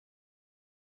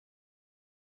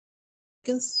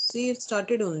can see it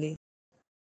started only.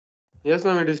 Yes,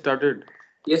 ma'am, it is started.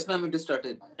 Yes, ma'am, it is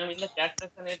started. Ma'am, in the chat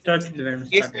section it is Started, ma'am.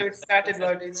 Yes, Started. ma'am, it started,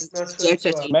 but it's not showing Chat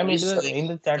so section up. ma'am, it it is is showing in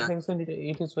the chat start. section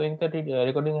it is showing that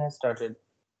recording has started.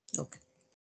 Okay.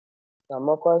 Some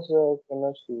of us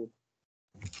cannot see it.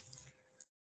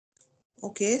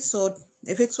 Okay, so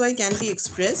fxy can be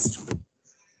expressed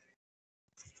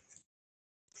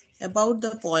about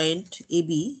the point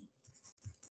AB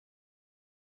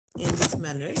in this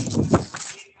manner.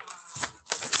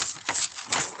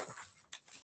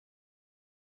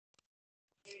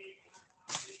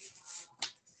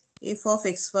 F of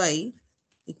xy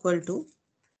equal to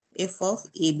f of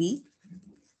AB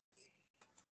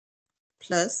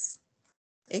plus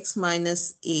x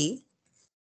minus a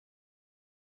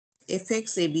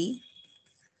fx AB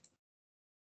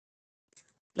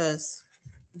plus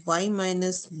y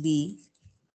minus b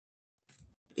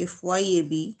fy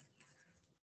AB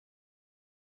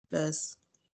plus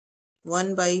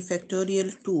 1 by factorial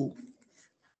 2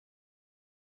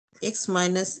 x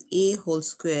minus a whole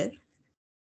square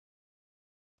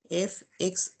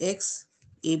fxx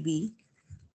AB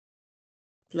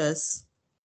plus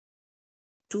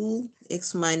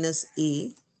 2x minus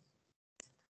a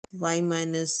y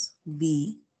minus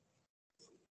b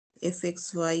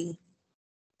fxy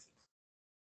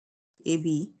ab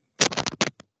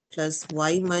plus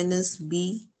y minus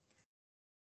b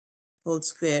whole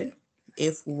square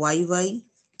fyy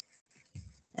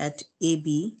at ab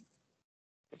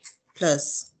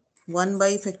plus 1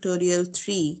 by factorial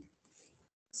 3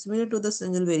 similar to the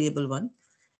single variable one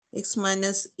x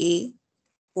minus a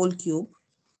whole cube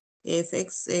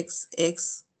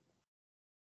fxxx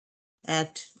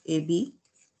at ab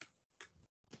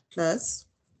plus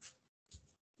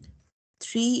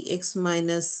 3x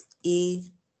minus a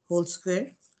whole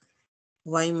square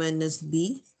y minus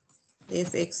b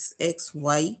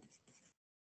fxxy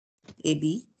ab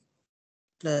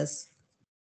plus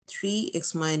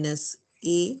 3x minus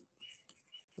a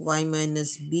y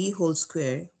minus b whole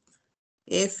square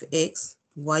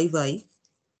fxyy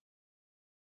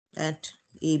at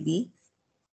ab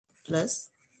plus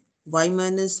y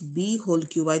minus b whole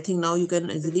cube. I think now you can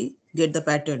easily get the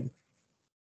pattern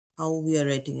how we are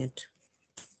writing it,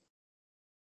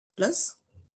 plus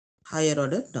higher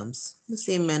order terms. In the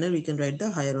same manner we can write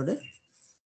the higher order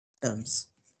terms.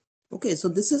 Okay, so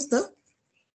this is the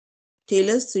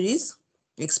Taylor series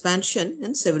expansion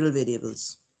in several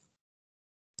variables.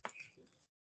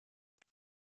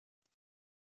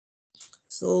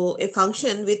 So a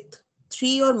function with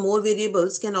 3 or more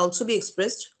variables can also be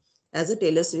expressed as a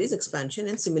Taylor series expansion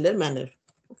in similar manner.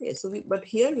 Okay, so but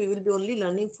here we will be only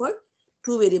learning for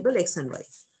 2 variable x and y.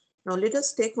 Now let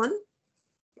us take one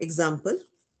example.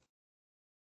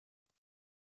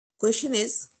 Question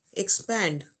is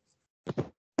expand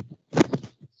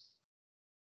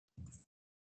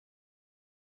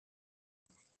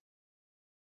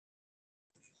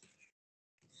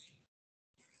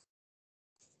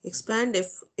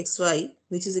fxy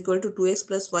which is equal to 2x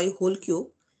plus y whole cube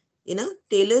in a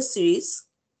Taylor series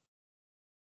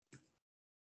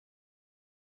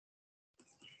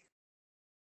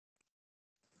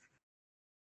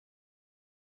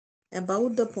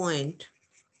about the point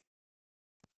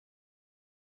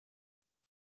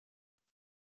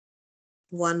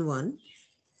 1 1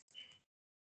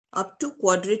 up to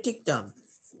quadratic term.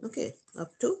 Okay,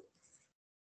 up to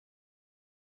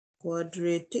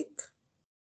quadratic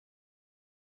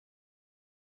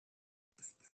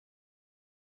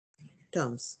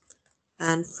terms.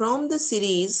 And from the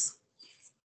series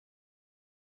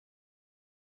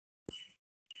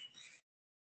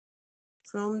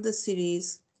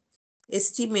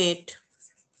estimate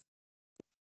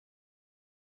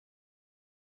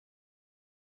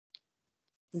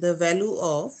the value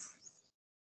of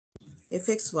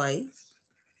fxy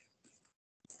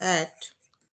at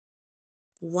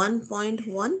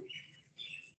 1.1,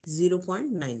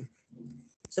 0.9.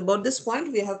 So about this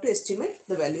point, we have to estimate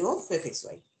the value of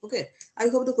fxy. Okay, I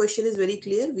hope the question is very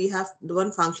clear. We have the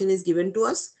one function is given to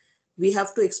us. We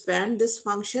have to expand this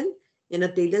function in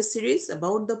a Taylor series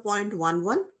about the point 1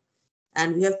 1,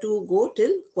 and we have to go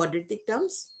till quadratic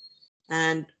terms.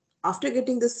 And after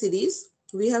getting the series,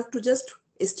 we have to just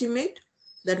estimate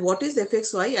that what is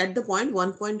fxy at the point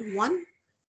 1.1,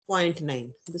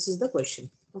 0.9. This is the question.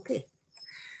 Okay.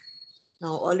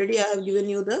 Now already I have given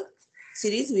you the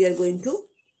series. We are going to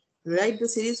write the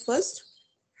series first.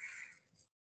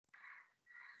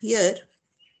 Here.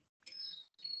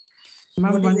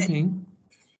 Ma'am, What is one it? thing.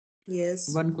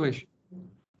 Yes. One question.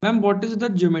 Ma'am, what is the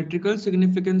geometrical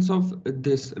significance of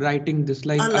this, writing this,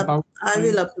 like about I point?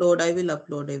 will upload. I will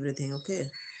upload everything. Okay.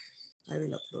 I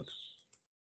will upload.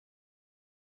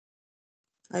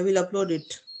 I will upload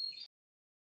it.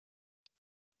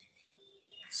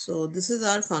 So this is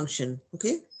our function,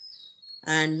 okay?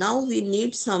 And now we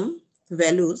need some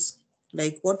values,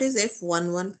 like what is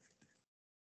f11?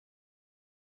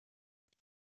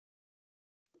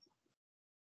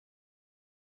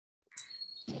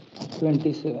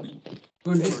 27.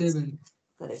 27.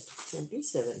 Correct,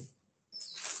 27.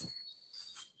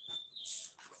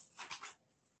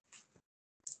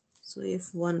 So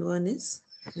f11 is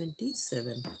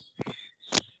 27.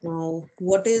 Now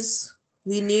what is,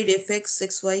 we need fx,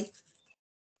 xy,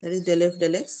 that is del f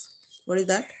del x. What is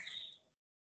that?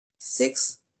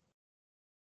 6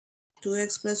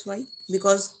 2x plus y,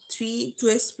 because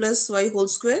 2x plus y whole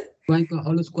square Y का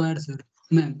whole square, sir.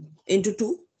 Ma'am. into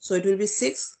 2. So it will be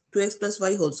 6 2x plus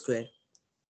y whole square.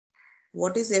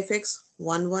 What is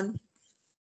fx11?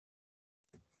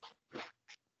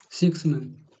 6,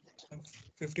 ma'am.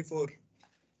 54.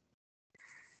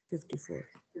 54.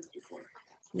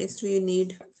 Next we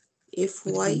need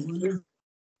fy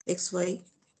xy.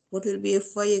 What will be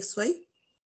fy xy?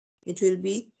 It will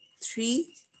be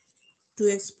 3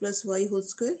 2x plus y whole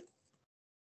square.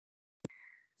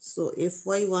 So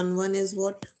fy11 is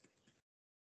what?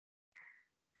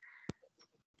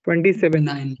 27.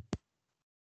 9.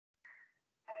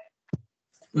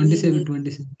 We 27. need,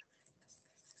 27.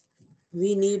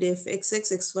 we need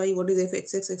fxx xy. What is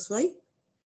fxx xy?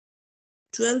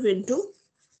 12 into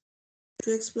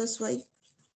 2x plus y.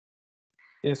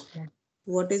 Yes, ma'am.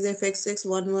 What is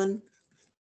fxx11?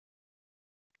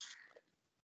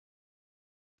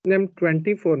 Ma'am,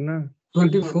 24, na?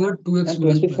 24. 2x And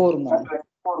plus 24, y. ma'am.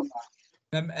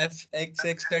 Ma'am,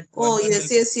 fxx at Oh 1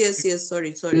 yes, yes, yes, yes. Sorry.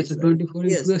 Yes, sir. 24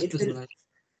 Yes, into x it plus will. y.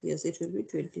 Yes, it will be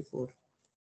 24.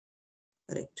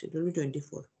 Correct. It will be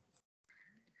 24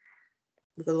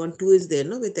 because 1 2 is there,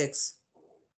 no, with x.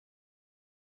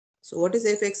 So what is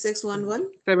fxx11?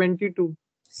 72.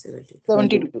 72.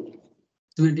 72.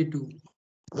 72.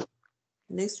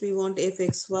 Next we want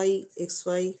fxy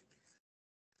xy.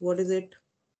 What is it?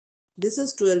 This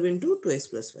is 12 into 2x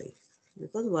plus y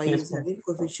because y Yes, is ma'am. having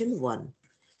coefficient 1.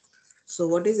 So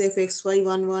what is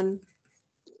fxy11?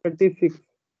 36.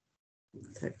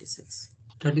 36.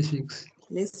 36.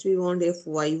 Next we want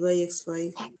fyy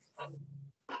xy.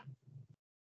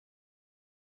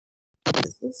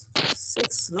 This is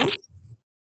 6, no?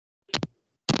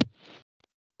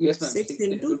 Yes, ma'am. 6 6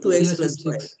 into into 2x 2. Yes, ma'am. plus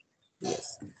y. 6.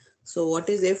 Yes. So what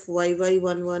is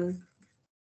fyy11?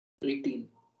 18.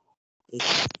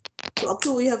 18. So up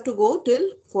to we have to go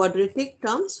till quadratic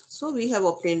terms. So we have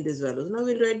obtained these values. Now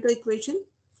we'll write the equation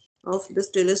of this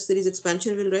Taylor series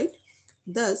expansion. We'll write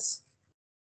thus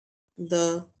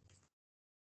the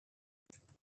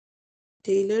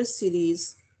Taylor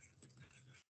series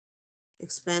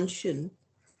expansion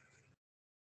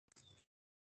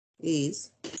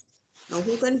is, now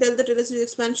who can tell the Taylor series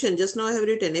expansion? Just now I have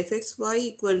written fxy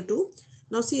equal to,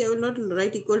 now see I will not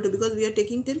write equal to because we are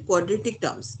taking till quadratic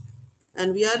terms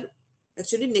and we are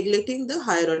actually neglecting the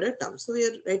higher order terms. So we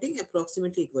are writing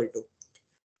approximately equal to.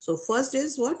 So first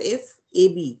is what?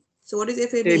 FAB. So what is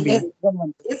FAB AB. here?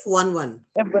 F11. F11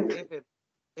 F11.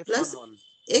 plus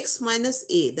x minus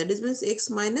a. That is means x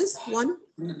minus 1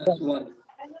 1.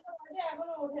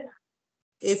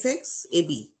 fx ab.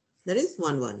 That is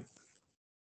 1 1.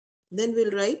 Then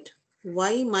we'll write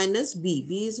y minus b.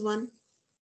 B is 1.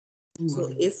 So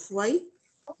 1. fy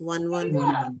 1 1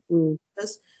 1. 2.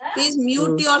 plus. Please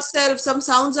mute yourself. Some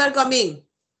sounds are coming.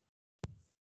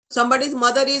 Somebody's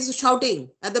mother is shouting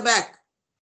at the back.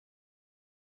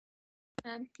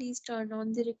 Ma'am, please turn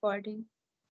on the recording.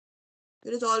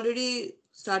 It is already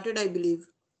started, I believe.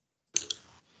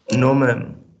 No,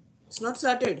 ma'am. It's not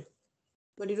started,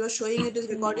 but it was showing it is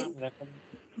recording. Recording.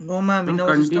 No, ma'am. In Ma'am,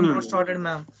 our system, continue. not started,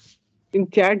 ma'am. In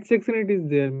chat section, it is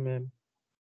there, ma'am.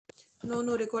 No,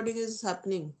 no, recording is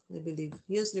happening, I believe.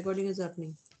 Yes, recording is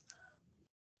happening.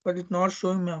 But it's not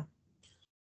showing, ma'am.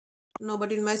 No,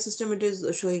 but in my system it is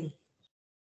showing.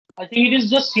 I think it is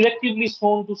just selectively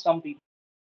shown to some people.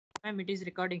 Ma'am, it is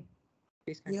recording.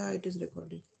 Please continue. Yeah, it is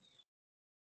recording.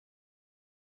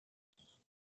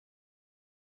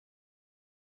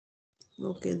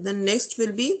 Okay, then next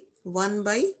will be 1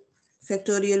 by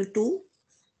factorial 2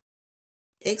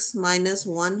 x minus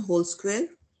 1 whole square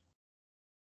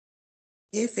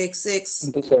fxx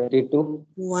Into 72.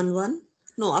 1 1.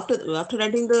 No, after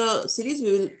writing the series,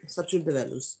 we will substitute the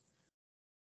values.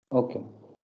 Okay.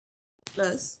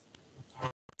 Plus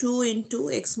 2 into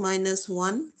x minus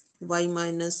 1 y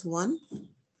minus 1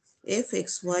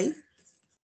 fxy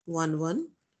 1 1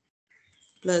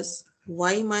 plus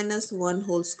y minus 1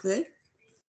 whole square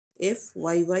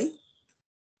fyy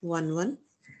 1 1.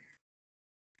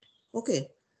 Okay.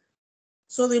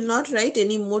 So we'll not write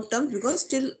any more terms because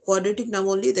still quadratic term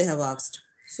only they have asked.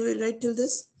 So we'll write till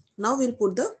this. Now we'll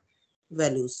put the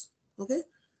values. Okay.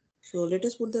 So let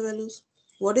us put the values.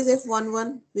 What is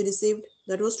F11 we received?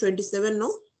 That was 27,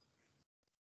 no?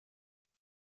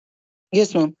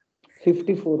 Yes, ma'am.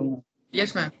 54, ma'am.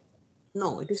 Yes, ma'am.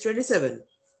 No, it is 27.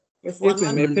 Yes, ma'am.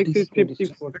 F11 Fx is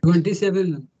 54.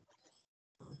 27.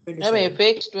 27.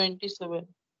 FX 27.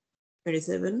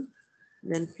 27.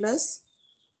 Then plus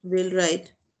we'll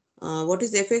write what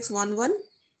is Fx11?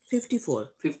 54.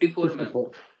 54, ma'am.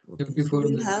 54. Okay. So 54.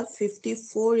 we'll have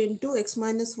 54 into x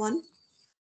minus 1.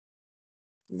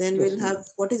 Then Yes, we'll ma'am. have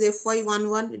what is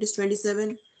Fy11? It is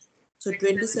 27. So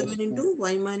 27 Yes, into ma'am.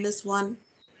 y minus 1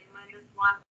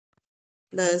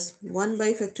 plus 1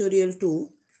 by factorial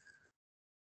 2.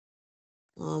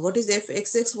 What is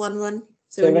Fxx11?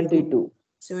 72.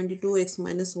 72 x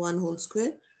minus 1 whole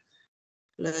square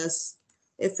plus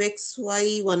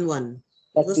Fxy11.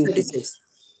 It was 36.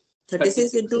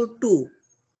 36 into 2.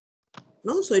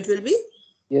 No, so it will be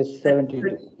Yes,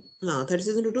 72. no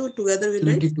 36 into 2. Together we'll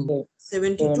write 72.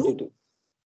 72 72.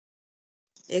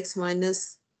 x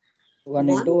minus 1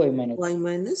 1 into y minus y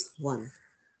minus 1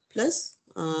 plus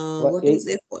y, what is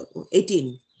F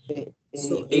 18. a-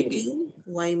 So 18. 18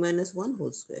 y minus 1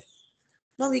 whole square.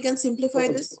 Now we can simplify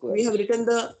Whole this. square. We have written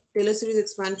the Taylor series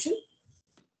expansion.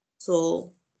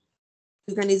 So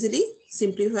you can easily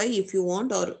simplify if you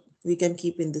want, or we can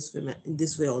keep in this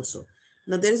way also.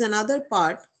 Now there is another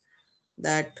part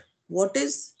that what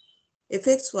is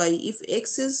fxy if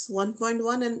x is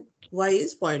 1.1 and y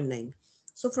is 0.9.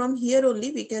 So from here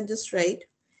only we can just write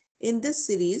in this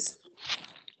series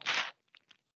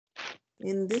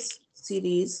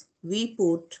we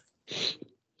put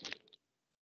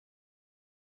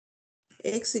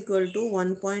x equal to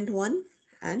 1.1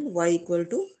 and y equal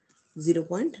to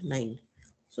 0.9.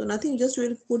 So nothing, just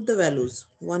we'll put the values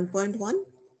 1.1,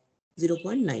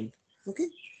 0.9. Okay.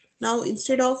 Now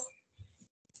instead of,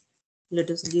 let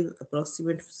us give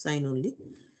approximate sign only.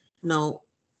 Now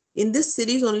in this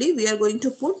series only we are going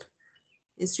to put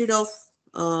instead of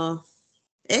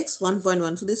x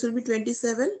 1.1. So this will be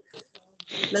 27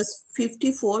 plus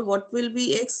 54. What will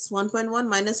be x 1.1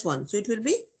 minus 1? So it will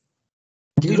be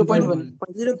 0.1.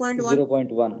 0.1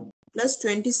 0.1. plus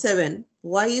 27.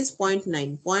 Y is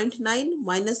 0.9. 0.9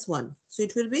 minus 1. So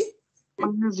it will be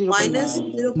minus 0.1. Minus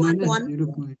 0.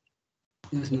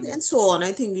 Yes, Okay, ma'am. and so on.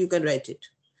 I think you can write it.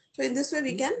 So in this way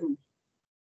we can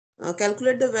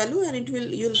calculate the value, and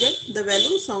you'll get the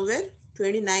value somewhere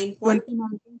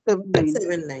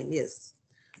 29.79. Yes.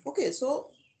 Okay,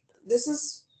 so this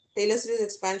is Taylor series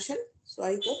expansion. So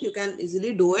I hope you can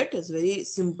easily do it. It's very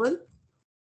simple.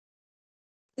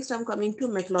 Next I'm coming to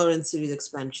Maclaurin series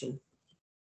expansion.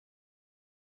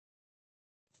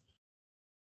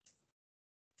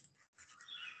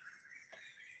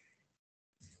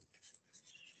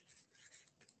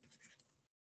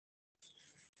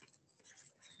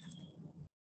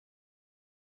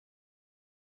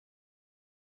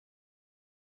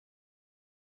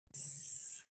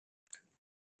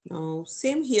 Now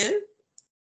same here.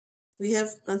 We have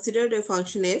considered a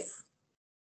function f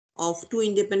of two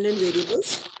independent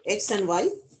variables x and y.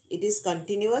 It is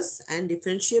continuous and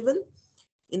differentiable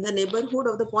in the neighborhood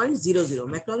of the point 0, 0.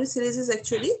 Maclaurin series is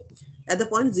actually at the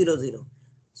point 0, 0.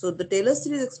 So the Taylor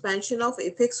series expansion of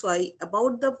fxy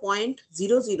about the point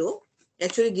 0, 0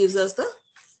 actually gives us the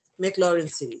Maclaurin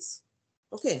series.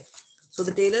 Okay. So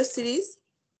the Taylor series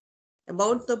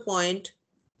about the point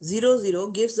 0,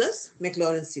 0 gives us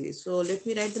Maclaurin series. So let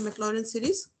me write the Maclaurin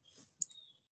series.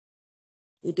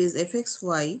 It is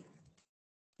fxy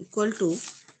equal to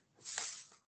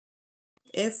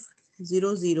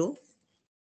f00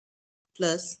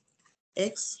 plus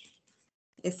x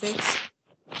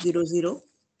fx00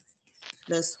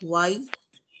 plus y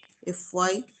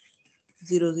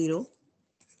fy00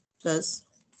 plus,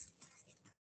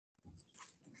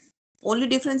 only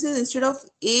difference is instead of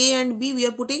a and b we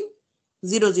are putting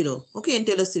 0, 0. Okay, in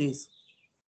Taylor series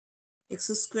x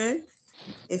squared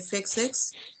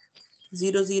fxx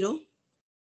 0, 0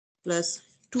 plus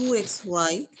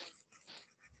 2xy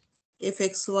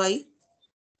fxy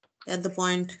at the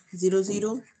point 0,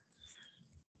 0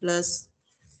 plus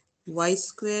y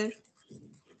square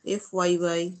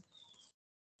fyy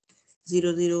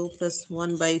 0, 0 plus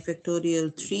 1 by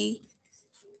factorial 3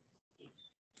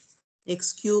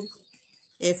 x cube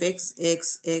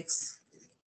fxxx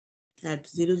at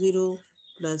 0, 0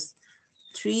 plus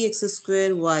 3x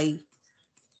square y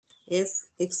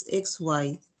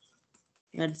fxxy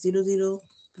at 0, 0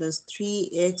 plus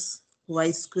 3x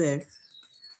y square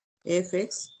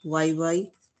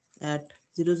fxyy at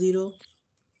 0, 0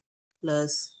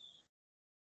 plus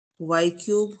y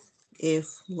cube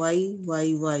f y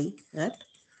at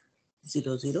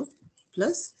 0 0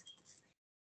 plus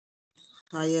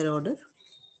higher order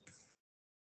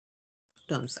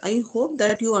terms. I hope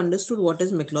that you understood what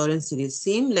is Maclaurin series.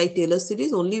 Same like Taylor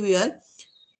series, only we are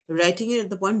writing it at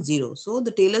the point 0. So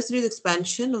the Taylor series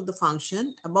expansion of the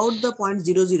function about the point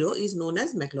 0 0 is known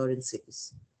as Maclaurin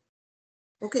series.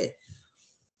 Okay.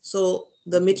 So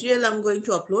the material I'm going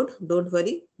to upload, don't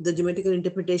worry, the geometrical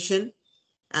interpretation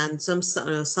and some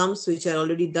sums which are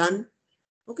already done.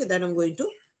 Okay, that I'm going to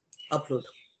upload.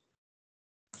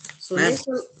 So next,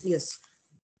 yes.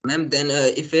 Ma'am, then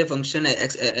if a function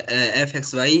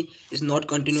fxy is not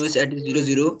continuous at 0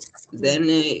 0, then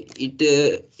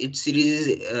its series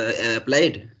is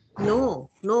applied. No,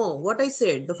 what I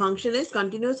said, the function is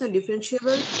continuous and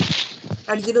differentiable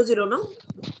at 0 0. No,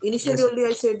 initially Yes. only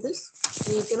I said this.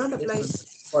 You cannot Yes, apply. ma'am.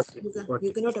 Got it. Got You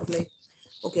it. cannot apply.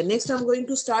 Okay, next I'm going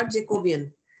to start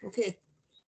Jacobian. Okay.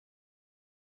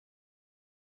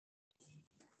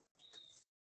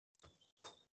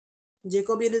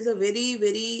 Jacobian is a very,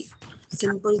 very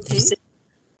simple thing.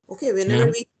 Okay, whenever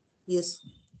Ma'am, we, yes.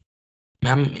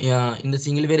 ma'am, yeah, in the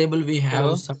single variable we have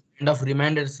Hello. some kind of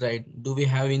reminders, right? Do we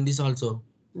have in this also?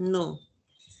 No.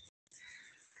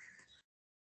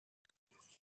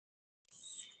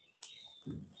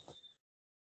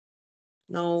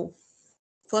 Now,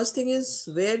 first thing is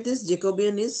where this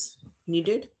Jacobian is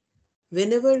needed.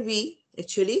 Whenever we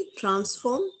actually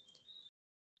transform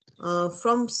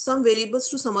from some variables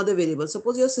to some other variable.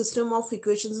 Suppose your system of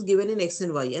equations is given in x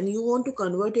and y and you want to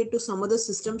convert it to some other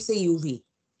system, say uv.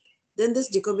 Then this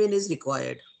Jacobian is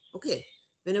required. Okay.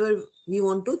 Whenever we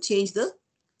want to change the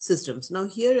systems. Now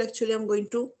here actually I'm going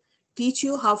to teach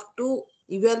you how to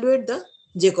evaluate the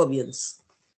Jacobians.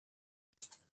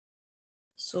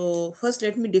 So first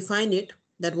let me define it,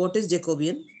 that what is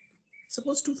Jacobian.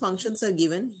 Suppose two functions are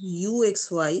given,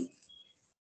 uxy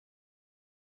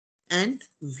and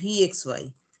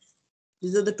vxy.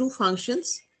 These are the two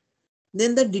functions.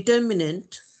 Then the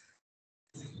determinant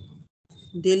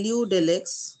del u del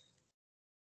x,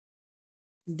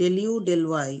 del u del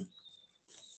y,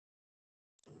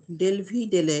 del v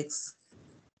del x,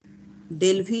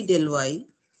 del v del y,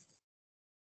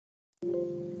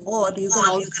 or you can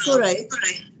also write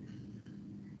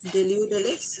del u del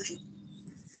x,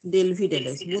 del v del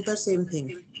x. Both are same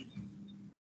thing.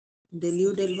 Del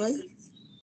u del y,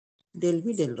 del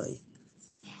v del y.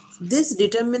 This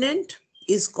determinant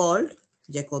is called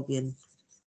Jacobian.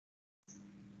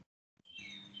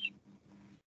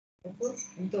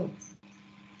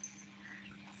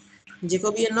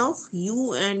 Jacobian of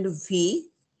u and v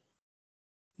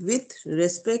with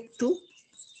respect to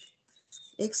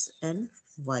x and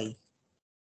y.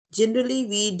 Generally,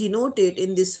 we denote it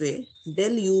in this way,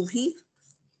 del uv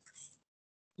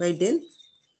by del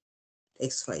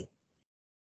xy.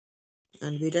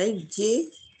 And we write j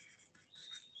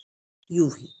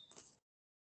uv.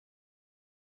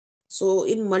 So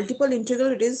in multiple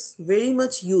integral, it is very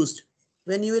much used.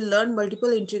 When you will learn multiple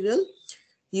integral,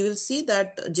 you will see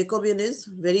that Jacobian is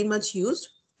very much used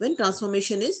when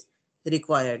transformation is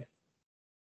required.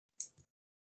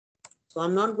 So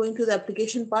I'm not going to the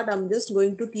application part. I'm just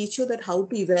going to teach you that how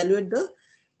to evaluate the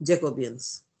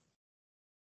Jacobians.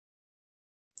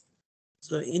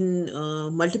 So in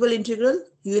multiple integral,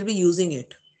 you will be using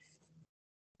it.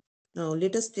 Now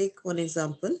let us take one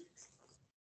example.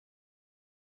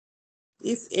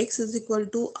 If x is equal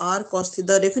to r cos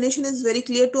theta, the definition is very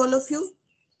clear to all of you.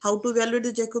 How to evaluate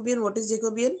the Jacobian? What is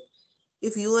Jacobian?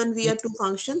 If u and v are two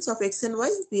functions of x and y,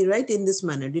 we write in this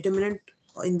manner, determinant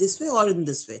in this way or in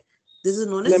this way. This is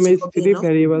known as Let me Jacobian three of.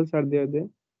 variables are there.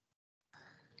 Then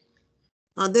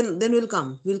we'll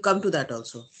come to that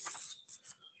also.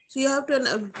 So you have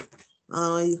to,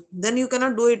 then you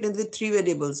cannot do it with three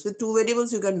variables. With two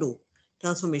variables, you can do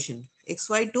transformation.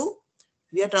 xy2,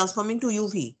 we are transforming to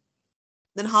uv.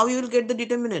 Then how you will get the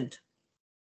determinant?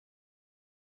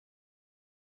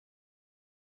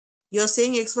 You are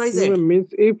saying xyz. No, ma'am,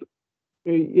 means if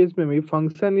yes, ma'am, if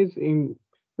function is in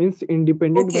means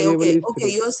independent variable is Okay.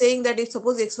 three. You are saying that if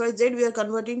suppose xyz, we are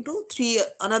converting to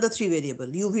another three variable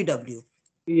uvw.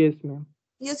 Yes, ma'am.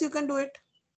 Yes, you can do it.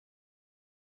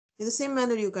 In the same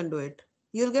manner, you can do it.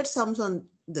 You'll get sums on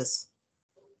this.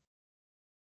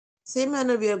 Same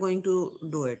manner we are going to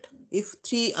do it. If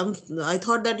three, I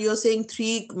thought that you are saying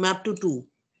 3 map to 2.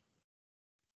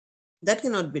 That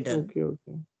cannot be done.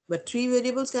 Okay. But three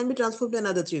variables can be transformed to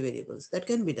another three variables. That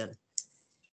can be done.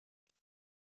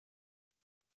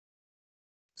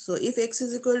 So if x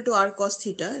is equal to r cos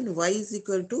theta and y is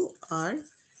equal to r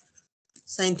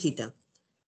sin theta.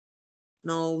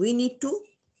 Now we need to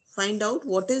find out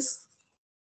what is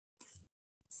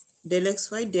del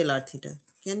xy del r theta.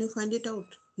 Can you find it out?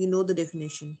 You know the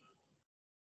definition.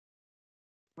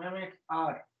 Ma'am, it's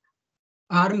R.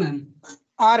 R, ma'am.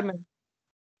 R, ma'am.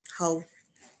 How?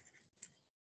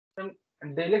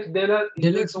 Del x del r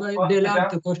Del equal x to by cos del r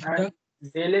theta cos theta.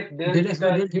 and del x del Del x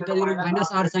by theta del equal theta to is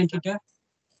minus r sin theta.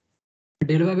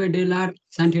 Del y by del r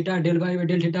sin theta. Del y by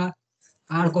del theta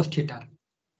r cos theta.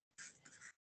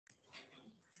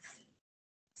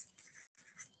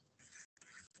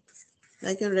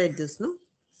 I can write this, no?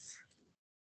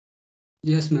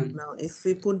 Yes, ma'am. Now, if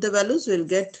we put the values, we'll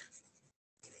get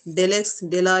del x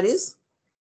del r is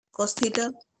cos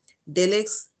theta. Del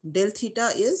x del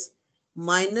theta is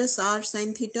minus r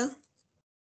sin theta.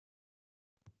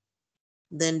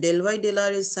 Then del y del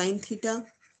r is sin theta.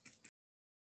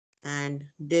 And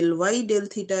del y del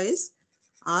theta is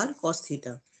r cos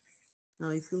theta. Now,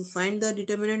 if you find the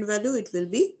determinant value, it will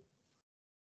be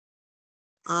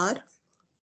r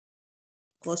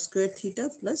cos square theta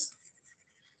plus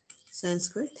sin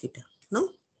square theta. No?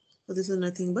 So this is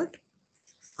nothing but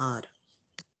r.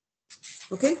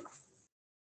 Okay.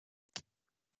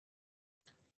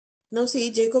 Now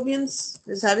see, Jacobians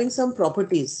is having some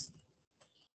properties.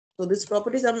 So these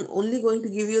properties, I'm only going to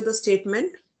give you the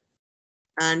statement,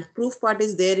 and proof part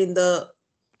is there in the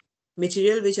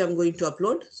material which I'm going to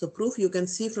upload. So proof you can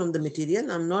see from the material.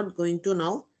 I'm not going to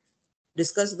now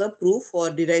discuss the proof or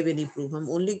derive any proof. I'm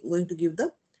only going to give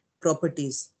the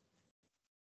properties.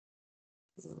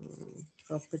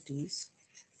 Properties.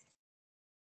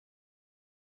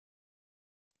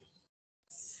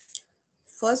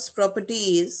 First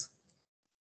property is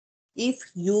if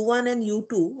u1 and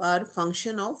u2 are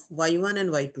function of y1 and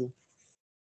y2.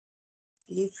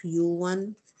 If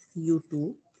u1,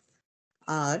 u2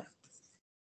 are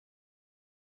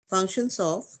functions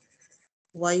of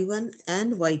y1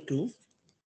 and y2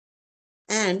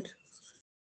 and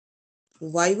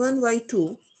y1,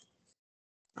 y2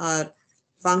 are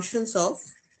functions of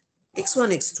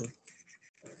x1, x2.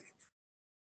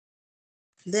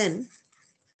 Then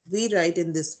we write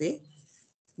in this way,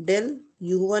 del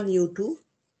u1, u2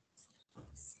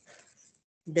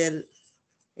 del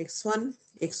x1,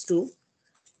 x2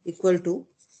 equal to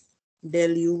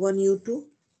del u1, u2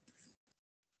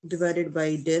 divided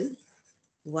by del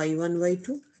y1,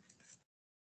 y2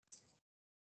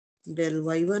 del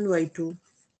y1, y2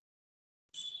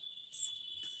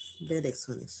 del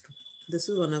x1, x2. This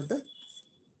is one of the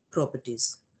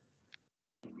properties.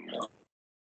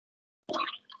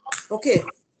 Okay,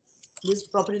 this is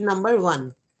property number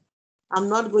 1. I'm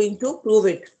not going to prove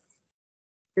it.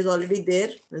 It is already there.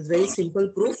 It's very simple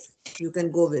proof. You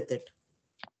can go with it.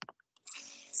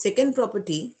 Second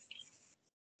property,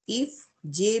 if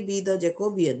J be the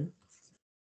Jacobian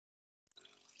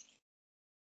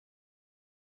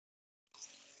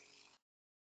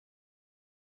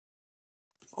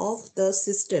of the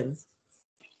system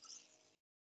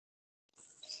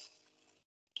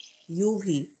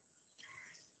UV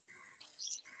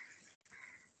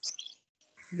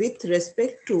with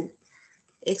respect to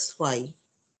xy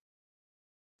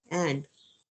and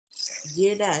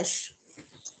J dash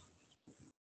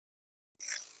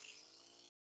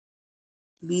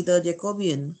be the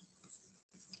Jacobian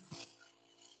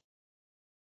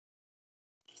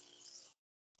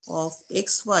of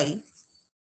xy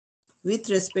with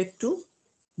respect to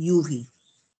UV,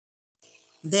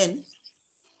 then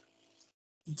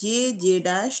J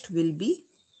dashed will be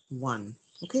 1.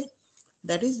 Okay,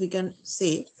 that is, we can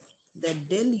say that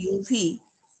del UV,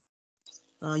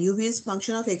 UV is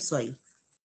function of xy.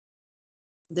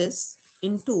 This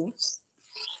into,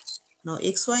 now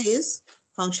xy is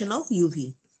function of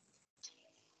UV,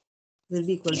 will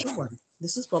be equal to 1.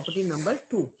 This is property number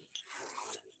 2.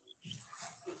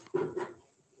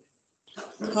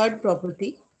 Third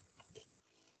property,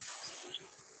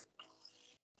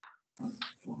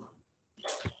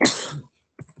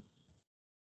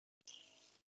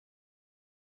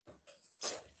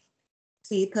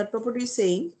 see, third property is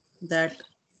saying that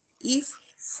if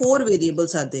 4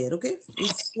 variables are there, okay,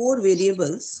 if 4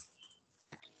 variables,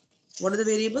 what are the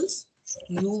variables?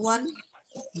 U1,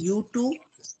 U2,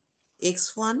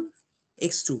 x1,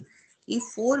 x2. If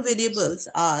 4 variables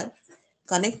are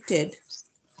connected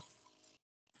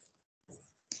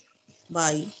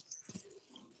by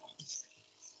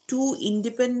 2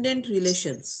 independent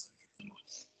relations,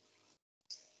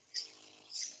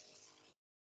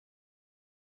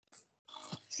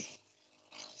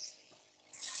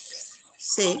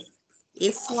 say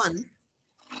f1,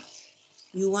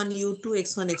 u1, u2,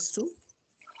 x1, x2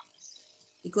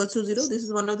 equals to 0. This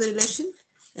is one of the relation.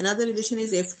 Another relation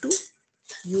is f2,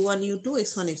 u1, u2,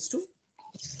 x1, x2.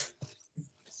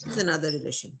 This is another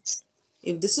relation.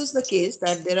 if this is the case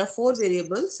that there are four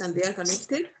variables and they are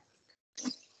connected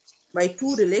by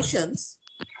two relations,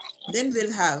 then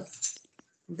we'll have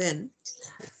then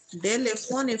del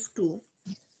f1 f2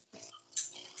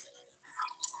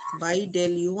 by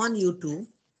del u1 u2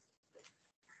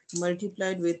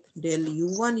 multiplied with del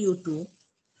u1 u2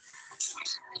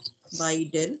 by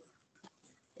del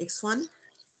x1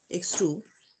 x2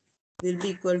 will be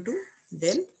equal to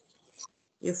del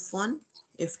f1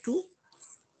 f2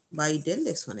 by del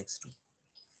x1 x2.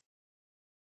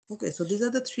 Okay, so these are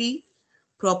the three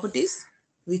properties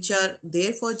which are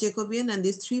there for Jacobian, and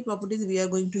these three properties we are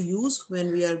going to use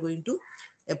when we are going to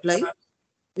apply.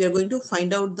 We are going to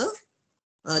find out the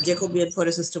Jacobian for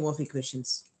a system of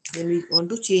equations. Then we want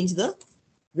to change the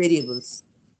variables.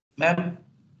 Ma'am,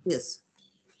 Yes.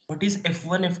 what is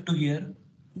F1, F2 here?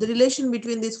 The relation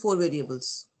between these four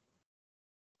variables.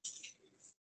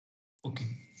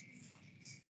 Okay.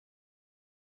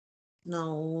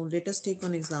 Now let us take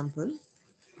one example.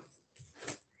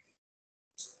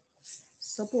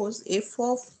 Suppose f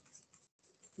of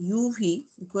uv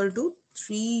equal to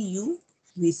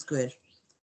 3uv square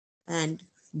and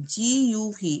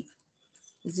guv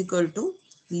is equal to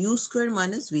u square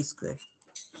minus v square.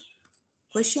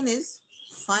 Question is,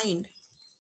 find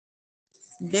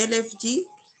del fg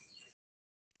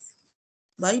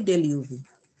by del uv.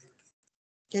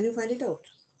 Can you find it out?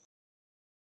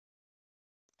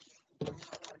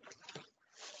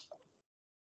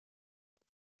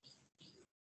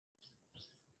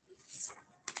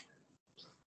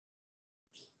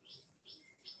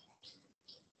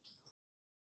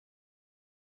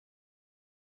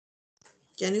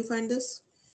 Can you find this?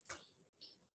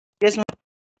 Yes, ma'am.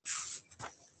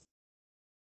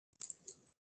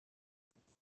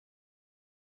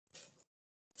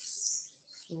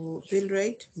 So we'll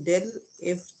write del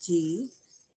fg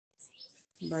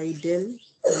by del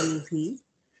uv.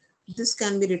 This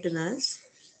can be written as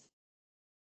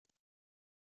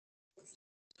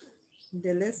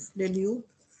del f del u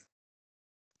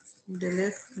del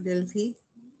f del v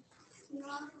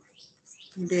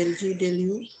del g del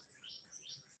u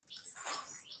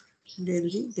del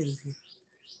g del v.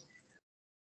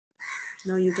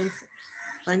 Now you can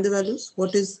find the values.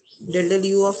 What is del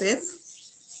u of f?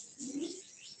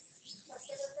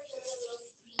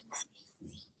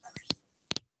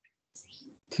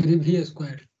 Three v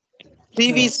square.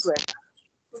 3v square.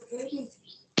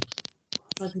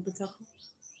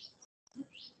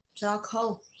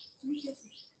 How?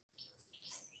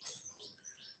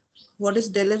 What is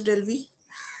del f del v?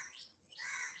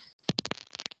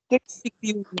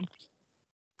 6u.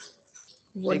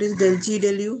 What is del g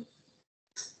del u?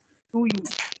 2u.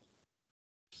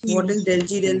 What is del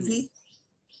g del v?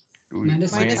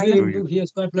 Minus Minus 6v into v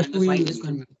square plus 2u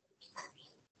square.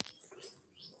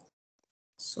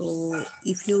 So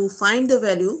if you find the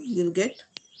value, you'll get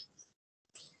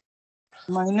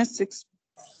minus 6.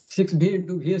 6v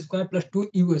into v square plus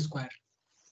 2u square.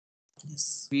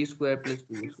 yes. V square plus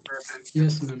 2.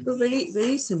 Yes, ma'am. So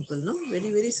very simple, no?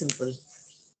 Very simple.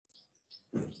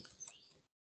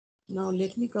 Now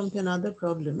let me come to another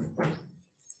problem.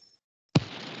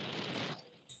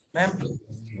 Ma'am,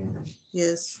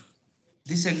 Yes.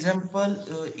 this example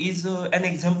is an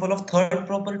example of third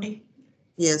property.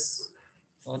 Yes.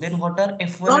 Then what are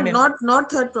F1 and F2?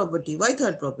 Not third property. Why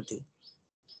third property?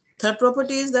 Third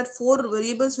property is that four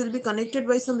variables will be connected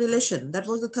by some relation. That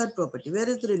was the third property. Where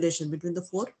is the relation between the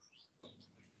four?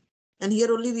 And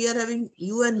here only we are having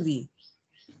u and v.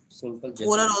 Simple.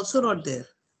 Four are also not there.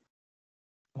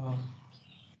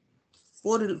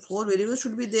 Four variables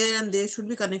should be there and they should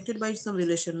be connected by some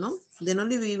relation, no? Then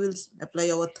only we will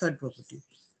apply our third property.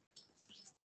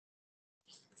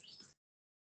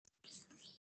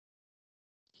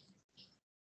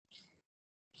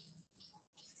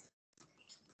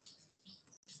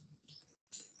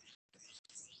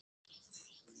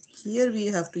 Here we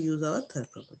have to use our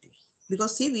third property.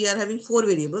 Because see, we are having four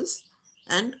variables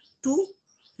and two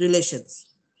relations.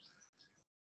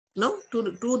 No,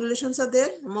 two relations are there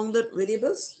among the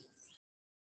variables.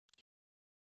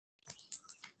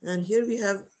 And here we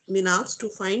have been asked to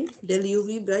find del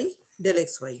uv by del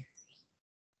xy.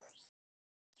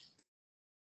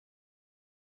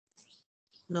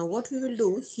 Now what we will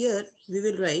do here, we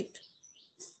will write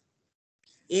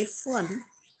f1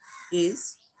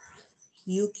 is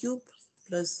u cube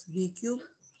plus v cube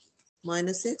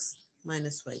minus x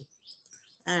minus y.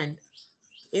 And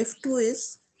f2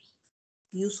 is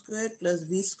u square plus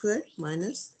v square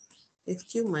minus x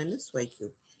cube minus y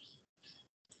cube.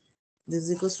 This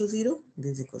is equals to 0.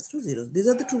 This is equals to 0. These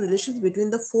are the two relations between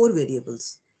the four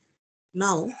variables.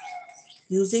 Now,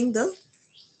 using the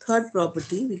third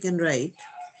property, we can write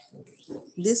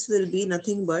this will be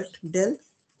nothing but del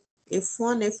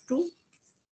f1 f2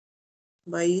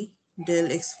 by del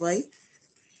xy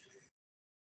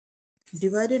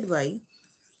divided by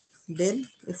del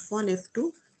f1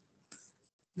 f2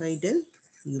 by del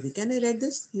uv. Can I write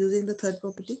this using the third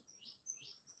property?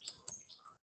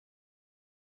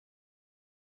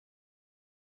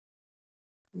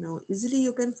 Now easily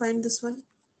you can find this one.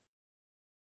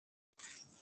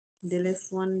 Del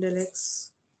f1 del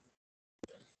x,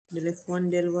 del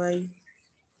f1 del y,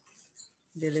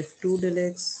 del f2 del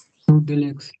x, Del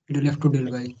x, del f2 del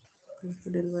y.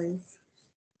 del y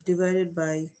divided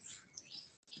by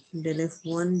del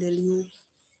f1 del u,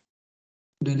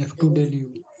 Del f2 del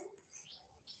u.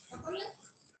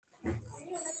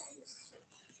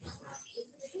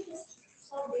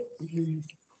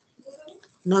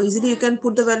 Now easily you can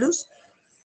put the values.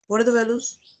 What are the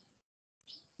values?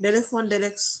 Del f1 del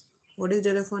x. What is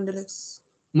del f1 del x?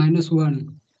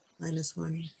 -1. Minus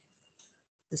 1.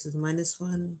 This is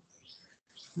 -1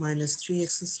 minus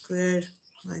 3x squared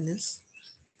minus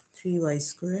 3y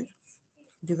squared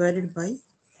divided by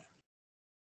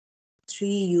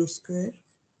 3u squared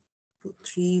to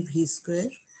 3v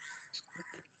squared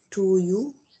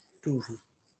 2u 2v.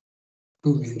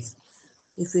 2v.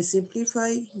 If we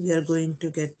simplify, we are going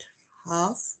to get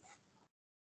half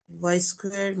y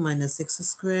squared minus x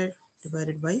squared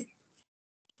divided by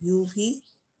uv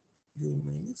u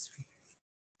minus v.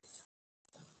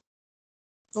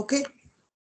 Okay.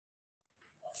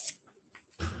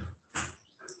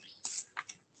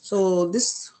 So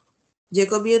this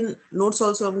Jacobian notes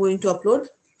also I'm going to upload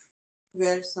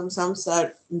where some sums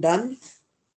are done,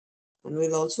 and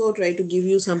we'll also try to give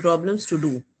you some problems to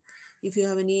do. If you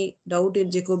have any doubt in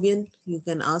Jacobian, you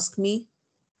can ask me.